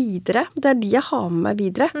gå videre, det de jeg har med meg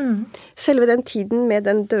videre. Selve den tiden med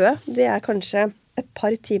den døde, det kanskje et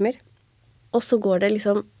par timer, og så går det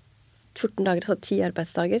liksom 14 dager, altså 10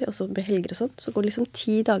 arbeidsdager, og så med helger og sånt, så går det liksom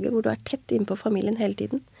 10 dager hvor du tett inne på familien hele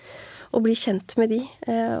tiden. Og blir kjent med de,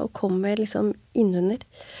 og kommer liksom innunder.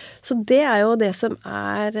 Så det jo det som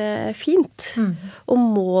fint. Og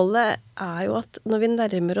målet jo at når vi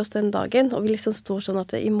nærmer oss den dagen, og vi liksom står sånn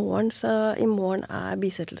at i morgen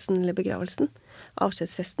bisettelsen eller begravelsen,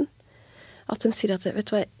 avskjedsfesten, at de sier at,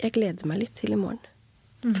 vet du hva, jeg gleder meg litt til i morgen.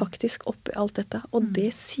 Faktisk oppi alt dette. Og det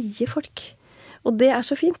sier folk. Og det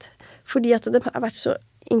så fint. Fordi at det har vært så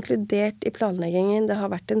inkludert i planleggingen, det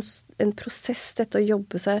har vært en prosess, dette å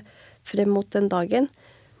jobbe seg frem mot den dagen.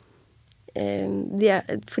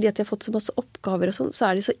 Fordi at de har fått så masse oppgaver og sånn, så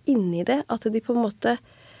de så inne i det, at de på en måte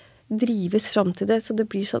drives frem til det, så det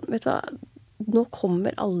blir sånn, vet du hva, nå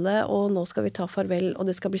kommer alle, og nå skal vi ta farvel, og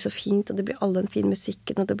det skal bli så fint, og det blir all den fin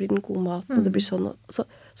musikken, og det blir den gode mat, og det blir sånn, og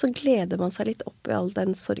så gleder man seg litt opp i all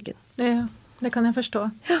den sorgen. Ja, det kan jeg forstå.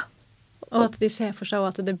 Ja. Og at de ser for seg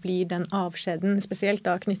at det blir den avskjeden, spesielt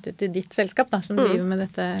da knyttet til ditt selskap, da, som driver med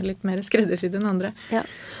dette litt mer skreddersydd enn andre. Ja,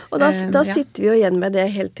 og da sitter vi jo igjen med det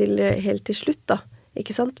helt til slutt, da.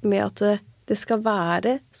 Ikke sant? Med at det skal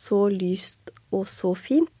være så lyst og så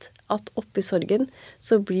fint, at oppi sorgen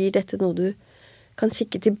så blir dette noe du kan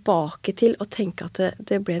kikke tilbake til og tenke at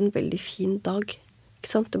det ble en veldig fin dag.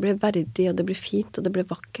 Ikke sant? Det ble verdig, og det ble fint, og det ble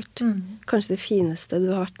vakkert. Kanskje det fineste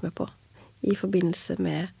du har vært med på i forbindelse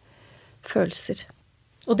med følelser.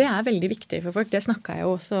 Og det veldig viktig for folk. Det snakket jeg jo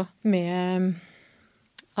også med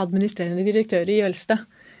administrerende direktør i Jølstad.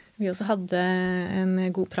 Vi også hadde en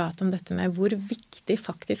god prat om dette med hvor viktig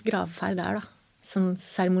faktisk gravferd da. Sånn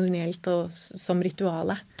seremonielt og som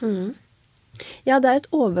rituale. Ja, det et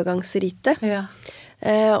overgangsrite. Ja.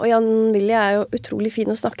 Og Jan Willy jo utrolig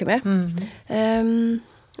fin å snakke med.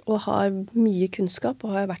 Og har mye kunnskap,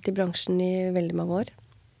 og har vært i bransjen i veldig mange år.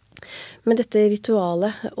 Men dette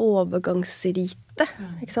ritualet, overgangsrite,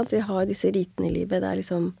 ikke sant? Vi har disse ritene i livet, det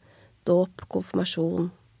liksom dåp,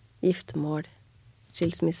 konfirmasjon, giftermål,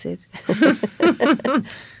 skilsmisser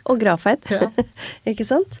og gravferd, ikke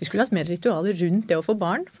sant? Vi skulle hatt mer ritualer rundt det å få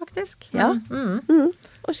barn, faktisk. Ja,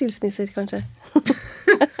 og skilsmisser kanskje.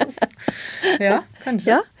 Ja,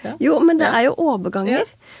 kanskje. Ja. Jo, men det jo overganger,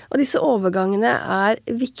 og disse overgangene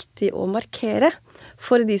viktig å markere,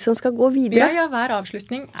 for de som skal gå videre. Ja, hver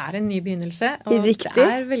avslutning en ny begynnelse, og Riktig.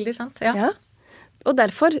 Det veldig sant. Ja. Ja. Og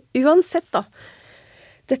derfor, uansett da,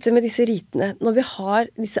 dette med disse ritene, når vi har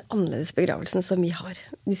disse annerledes begravelsene som vi har,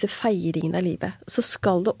 disse feiringene av livet, så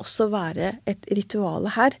skal det også være et rituale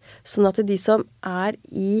her, sånn at de som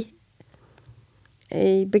i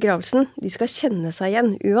begravelsen, de skal kjenne seg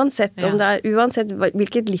igjen, uansett, uansett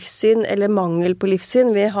hvilket livssyn eller mangel på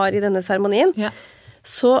livssyn vi har i denne seremonien,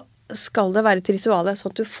 så skal det være et rituale,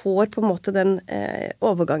 sånn at du får på en måte den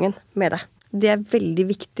overgangen med det. Det veldig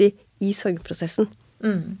viktig i sorgprosessen.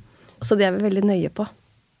 Så det vi veldig nøye på.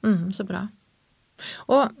 Så bra.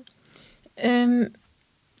 Og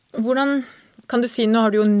hvordan kan du si, nå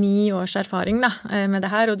har du jo 9 års erfaring da, med det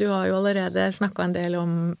her, og du har jo allerede snakket en del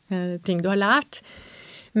om ting du har lært.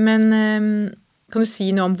 Men kan du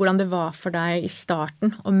si noe om hvordan det var for deg i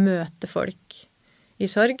starten å møte folk i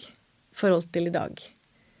sorg i forhold til i dag?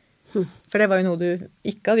 For det var jo noe du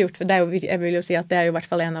ikke hadde gjort. For det jo, jeg vil jo si at det jo i hvert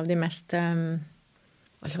fall en av de mest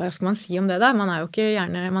hva skal man si om det da? Man jo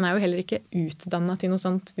heller ikke utdannet til noe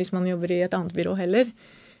sånt hvis man jobber i et annet byrå heller.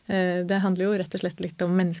 Det handler jo rett og slett litt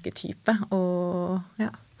om mennesketype og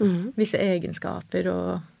visse egenskaper.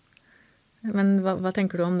 Men hva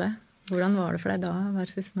tenker du om det? Hvordan var det for deg da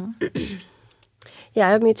versus nå? Jeg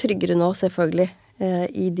jo mye tryggere nå, selvfølgelig,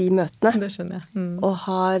 i de møtene. Det skjønner jeg. Og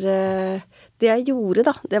det jeg gjorde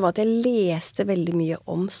da, det var at jeg leste veldig mye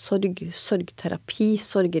om sorgterapi,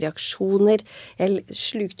 sorgreaksjoner. Jeg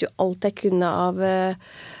slukte jo alt jeg kunne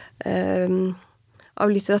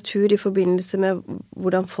av litteratur i forbindelse med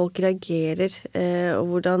hvordan folk reagerer, og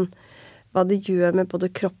hva det gjør med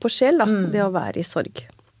både kropp og sjel, da, det å være i sorg.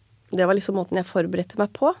 Det var liksom måten jeg forberedte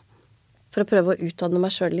meg på, for å prøve å utdanne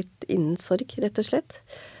meg selv litt innen sorg, rett og slett.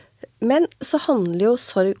 Men så handler jo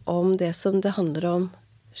sorg om det som det handler om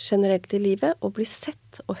generelt i livet, å bli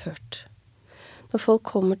sett og hørt. Når folk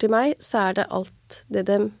kommer til meg, så det alt det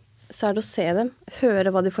så det å se dem,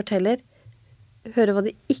 høre hva de forteller, høre hva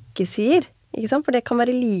de ikke sier, ikke sant? For det kan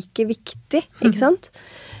være like viktig, ikke sant?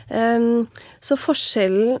 Så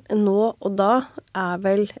forskjellen nå og da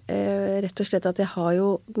vel rett og slett at jeg har jo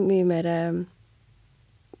mye mer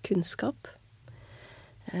kunnskap.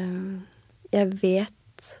 Jeg vet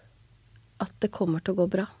at det kommer til å gå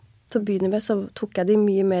bra. Til å begynne med så tok jeg de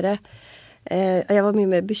mye mer jeg var mye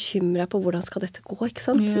mer bekymret på hvordan skal dette gå, ikke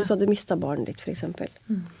sant? Du hadde mistet barnet ditt, for eksempel.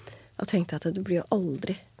 Og tenkte at du blir jo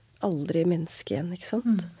aldri menneske igjen, ikke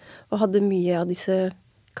sant? Og hadde mye av disse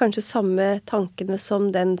kanskje samme tankene som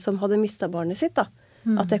den som hadde mistet barnet sitt da.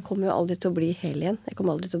 At jeg kommer jo aldri til å bli hel igjen. Jeg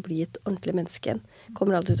kommer aldri til å bli et ordentlig menneske igjen. Jeg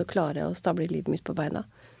kommer aldri til å klare å stable livet mitt på beina.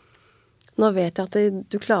 Nå vet jeg at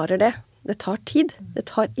du klarer det. Det tar tid. Det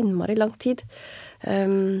tar innmari lang tid.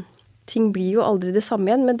 Ting blir jo aldri det samme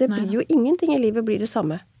igjen, men det blir jo ingenting i livet blir det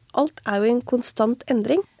samme. Alt jo en konstant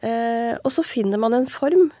endring. Og så finner man en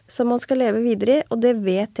form som man skal leve videre i, og det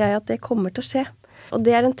vet jeg at det kommer til å skje. Og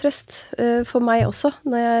det en trøst for meg også,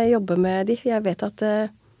 når jeg jobber med de. Jeg vet at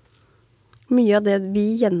mye av det vi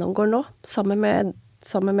gjennomgår nå, sammen med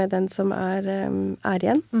den som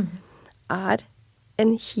igjen,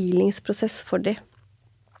 en healingsprosess for de.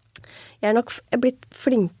 Jeg nok blitt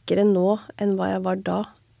flinkere nå enn hva jeg var da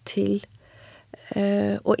til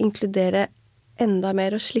å inkludere enda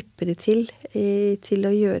mer og slippe de til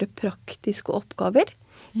å gjøre praktiske oppgaver,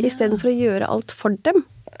 i stedet for å gjøre alt for dem.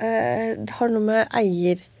 Det har noe med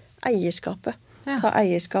eierskapet. Ta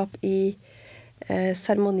eierskap i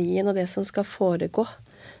seremonien og det som skal foregå.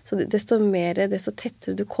 Så desto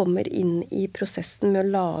tettere du kommer inn i prosessen med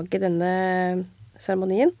å lage denne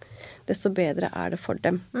seremonien, desto bedre det for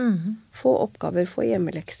dem. Få oppgaver, få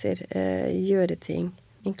hjemmelekser, gjøre ting,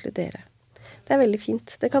 inkludere. Det veldig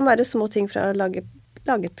fint. Det kan være små ting fra å lage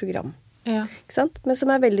et program. Ikke sant? Men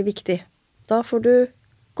som veldig viktig. Da får du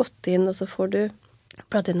gått inn, og så får du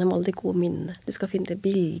prate inn om alle de gode minnene. Du skal finne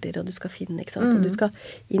bilder, og du skal finne, ikke sant? Og du skal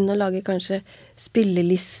inn og lage kanskje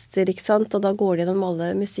spillelister, ikke sant? Og da går du gjennom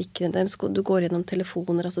alle musikkene deres, du går gjennom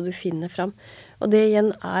telefoner, altså du finner fram. Og det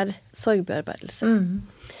igjen sorgbearbeidelse.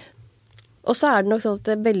 Og så det nok sånn at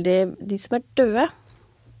de som døde,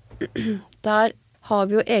 der har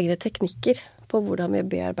vi jo egne teknikker på hvordan vi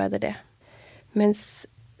bearbeider det. Mens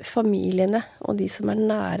familiene og de som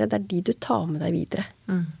nære, det de du tar med deg videre.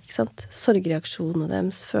 Ikke sant? Sorgreaksjonene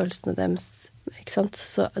deres, følelsene deres, ikke sant?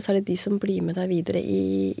 Så det de som blir med deg videre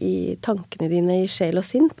i tankene dine, i sjel og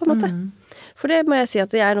sinn, på en måte. For det må jeg si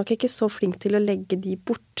at jeg nok ikke så flink til å legge de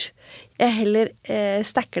bort. Jeg heller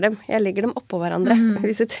stacker dem. Jeg legger dem oppå hverandre.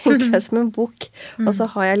 Hvis du tenker deg som en bok. Og så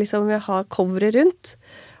har jeg coveret rundt.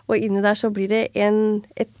 Og inni der så blir det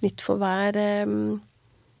et nytt for hver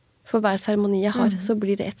For hver seremoni jeg har, så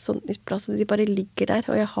blir det et sånt nytt plass, og de bare ligger der,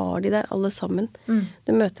 og jeg har de der alle sammen.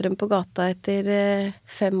 Du møter dem på gata etter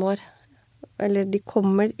 5 år, eller de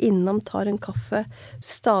kommer innom, tar en kaffe,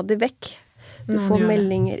 stadig vekk. Du får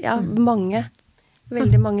meldinger. Ja, mange.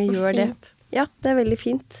 Veldig mange gjør det. Ja, det er veldig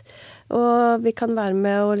fint. Og vi kan være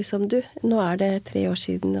med og liksom, du, nå er det 3 år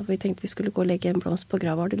siden, og vi tenkte vi skulle gå og legge en blomst på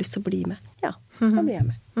grava, har du lyst til å bli med? Ja, da blir jeg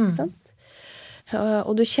med. Sant?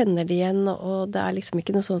 Og du kjenner det igjen, og det er liksom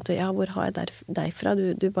ikke noe sånt, ja, hvor har jeg deg fra?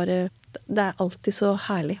 Du bare, det er alltid så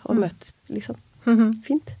herlig å møtes, liksom.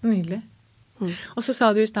 Fint. Nydelig. Og så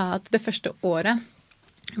sa du i sted at det første året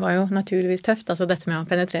var jo naturligvis tøft, altså dette med å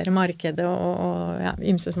penetrere markedet og ja,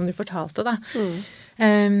 ymse som du fortalte da.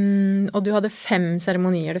 Og du hadde 5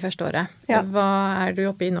 seremonier det første året. Ja. Hva er du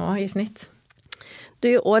oppe i nå i snitt?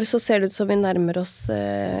 Du, i år så ser det ut som vi nærmer oss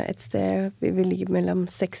et sted, vi vil ligge mellom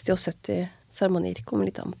 60 og 70 seremonier, kommer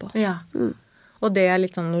litt an på. Ja, og det er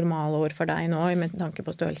litt sånn normalår for deg nå, med tanke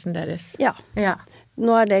på størrelsen deres? Ja.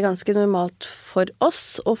 Nå er det ganske normalt for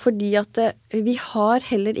oss, og fordi at vi har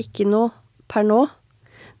heller ikke noe per nå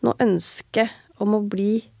ønske om å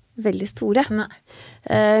bli veldig store.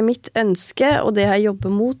 Mitt ønske, og det jeg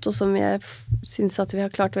jobber mot, og som jeg synes at vi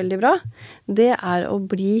har klart veldig bra, det er å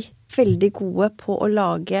bli veldig gode på å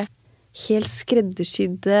lage helt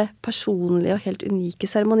skreddersydde, personlige og helt unike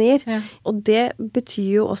seremonier. Ja. Og det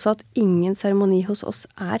betyr jo også at ingen seremoni hos oss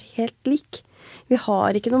er helt lik. Vi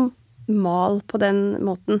har ikke noen mal på den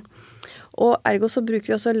måten. Og ergo så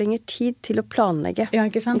bruker vi også lengre tid til å planlegge. Ja,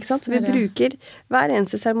 ikke sant? Ikke sant? Så vi bruker, hver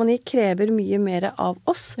eneste seremoni krever mye mer av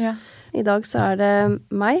oss. Ja. I dag så er det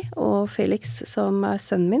meg og Felix som er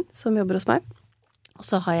sønnen min, som jobber hos meg. Og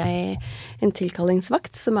så har jeg en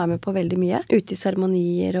tilkallingsvakt som er med på veldig mye. Ute i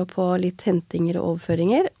seremonier og på litt hentinger og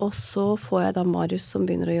overføringer. Og så får jeg da Marius som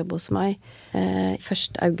begynner å jobbe hos meg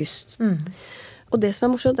 1. august. Og det som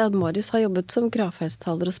er morsomt er at Marius har jobbet som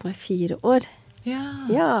gravferdstaler hos meg 4 år.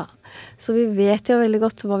 Ja. Så vi vet jo veldig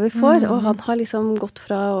godt hva vi får. Og han har liksom gått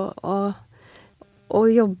fra å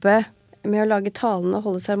jobbe med å lage talene og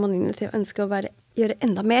holde seremoniene til å ønske å gjøre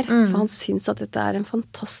enda mer, for han synes at dette er en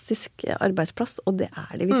fantastisk arbeidsplass, og det er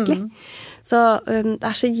det virkelig. Så det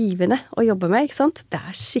er så givende å jobbe med, ikke sant? Det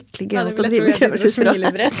er skikkelig gøy å drive med gravelsesbyrå.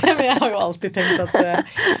 Men jeg har jo alltid tenkt at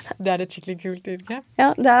det er et skikkelig kult yrke. Ja,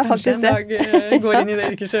 det er faktisk det. Kanskje en dag går inn i det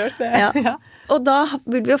yrket selv. Ja. Og da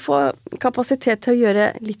vil vi jo få kapasitet til å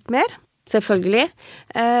gjøre litt mer, selvfølgelig.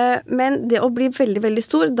 Men det å bli veldig, veldig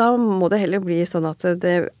stor, da må det heller bli sånn at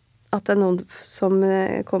det er noen som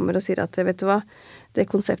kommer og sier at, vet du hva, det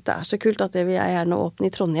konseptet er så kult at det vil jeg gjerne åpne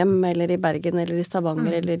i Trondheim, eller i Bergen, eller i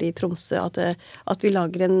Stavanger, eller i Tromsø, at vi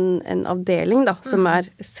lager en avdeling da, som er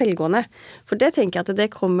selvgående. For det tenker jeg at det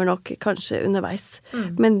kommer nok kanskje underveis.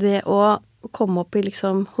 Men det å komme opp i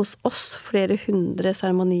liksom hos oss flere 100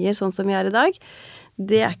 seremonier, sånn som vi er i dag,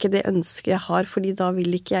 det er ikke det ønsket jeg har, fordi da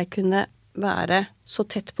vil ikke jeg kunne være så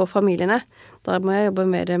tett på familiene. Da må jeg jobbe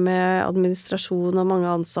mer med administrasjon og mange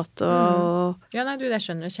ansatte og... Ja, nei, det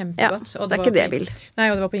skjønner jeg kjempegodt. Ja, det er ikke det jeg vil. Nei,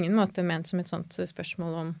 og det var på ingen måte ment som et sånt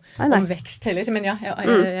spørsmål om vekst heller, men ja,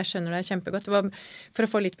 jeg skjønner det kjempegodt. Det var for å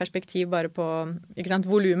få litt perspektiv bare på, ikke sant,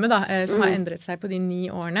 volumet da, som har endret seg på de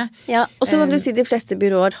 9 årene. Ja, og så kan du si de fleste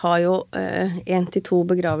byråer har jo 1 til 2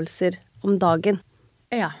 begravelser om dagen.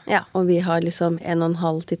 Ja, og vi har liksom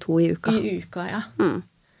 1,5 til 2 i uka. I uka, ja.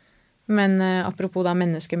 Men apropos da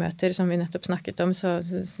menneskemøter som vi nettopp snakket om, så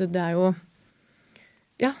det er jo,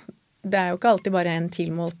 ja, det er jo ikke alltid bare en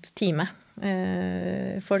tilmålt time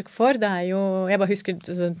folk får. Det er jo, jeg bare husker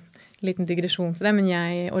en liten digresjon til det, men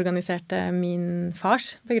jeg organiserte min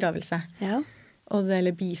fars begravelse. Ja. Og det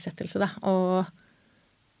gjelder bisettelse da, og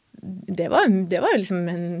det var liksom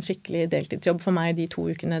en skikkelig deltidsjobb for meg de 2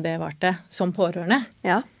 ukene det varte som pårørende.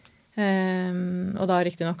 Ja. Og da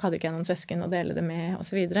riktig nok hadde ikke jeg noen søsken å dele det med og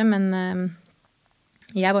så videre, men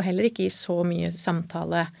jeg var heller ikke i så mye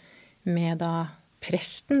samtale med da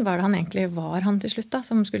presten. Hva det han egentlig var han til slutt da,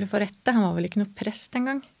 som skulle få rette? Han var vel ikke noe prest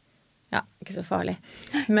engang. Ja, ikke så farlig.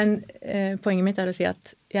 Men poenget mitt er å si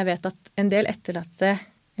at jeg vet at en del etterlatte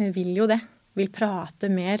vil jo det, vil prate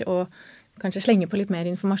mer og kanskje slenge på litt mer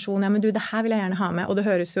informasjon. Ja, men du, det her vil jeg gjerne ha med, og det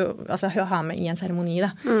høres jo, altså ha med i en seremoni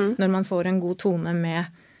da, når man får en god tone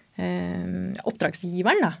med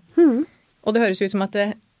oppdragsgiveren da. Og det høres ut som at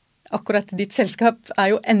akkurat ditt selskap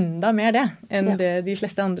er jo enda mer det enn det de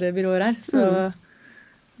fleste andre byråer er. Så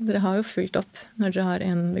dere har jo fulgt opp når dere har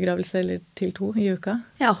en begravelse eller til 2 i uka.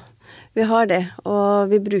 Ja, vi har det.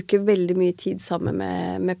 Og vi bruker veldig mye tid sammen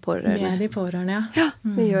med pårørende. Med de pårørende, ja. Ja,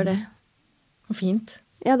 vi gjør det. Og fint.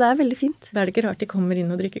 Ja, det er veldig fint. Da er det ikke rart de kommer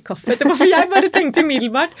inn og drikker kaffe etterpå, for jeg bare tenkte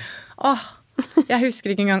umiddelbart, Jeg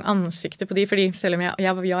husker ikke engang ansiktet på de, fordi selv om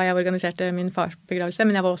jeg organiserte min fars begravelse,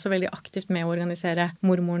 men jeg var også veldig aktivt med å organisere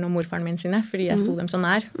mormoren og morfaren min sine, fordi jeg sto dem så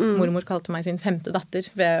nær. Mormor kalte meg sin 5.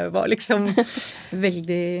 datter. Jeg var liksom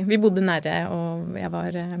vi bodde nære, og jeg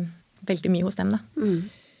var veldig mye hos dem da.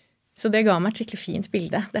 Så det ga meg et skikkelig fint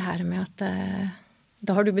bilde, det her med at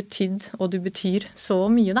da har du betydd, og du betyr så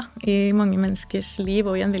mye da, i mange menneskers liv,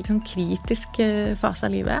 og i en veldig sånn kritisk fase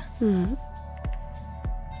av livet.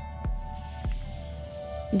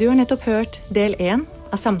 Du har nettopp hørt del 1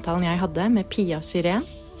 av samtalen jeg hadde med Pia Syren,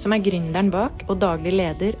 som gründeren bak og daglig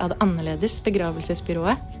leder av det annerledes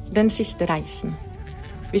begravelsesbyrået Den siste reisen.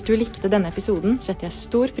 Hvis du likte denne episoden, setter jeg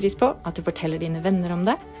stor pris på at du forteller dine venner om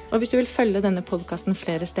det, og hvis du vil følge denne podcasten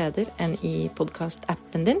flere steder enn i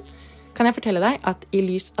podcast-appen din, kan jeg fortelle deg at I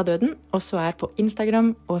lys av døden også på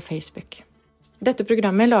Instagram og Facebook. Dette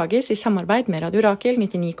programmet lages i samarbeid med Radio Rakel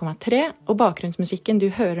 99,3, og bakgrunnsmusikken du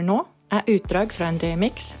hører nå utdrag fra en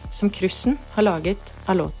remix som Krussen har laget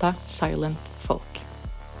av låta Silent Folk.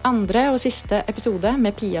 Andre og siste episode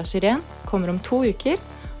med Pia Syren kommer om 2 uker,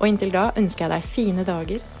 og inntil da ønsker jeg deg fine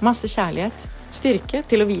dager, masse kjærlighet, styrke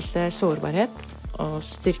til å vise sårbarhet, og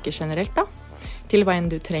styrke generelt da, til hva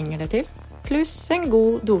enn du trenger det til, pluss en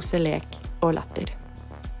god dose lek og latter.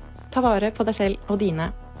 Ta vare på deg selv og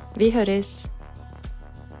dine. Vi høres!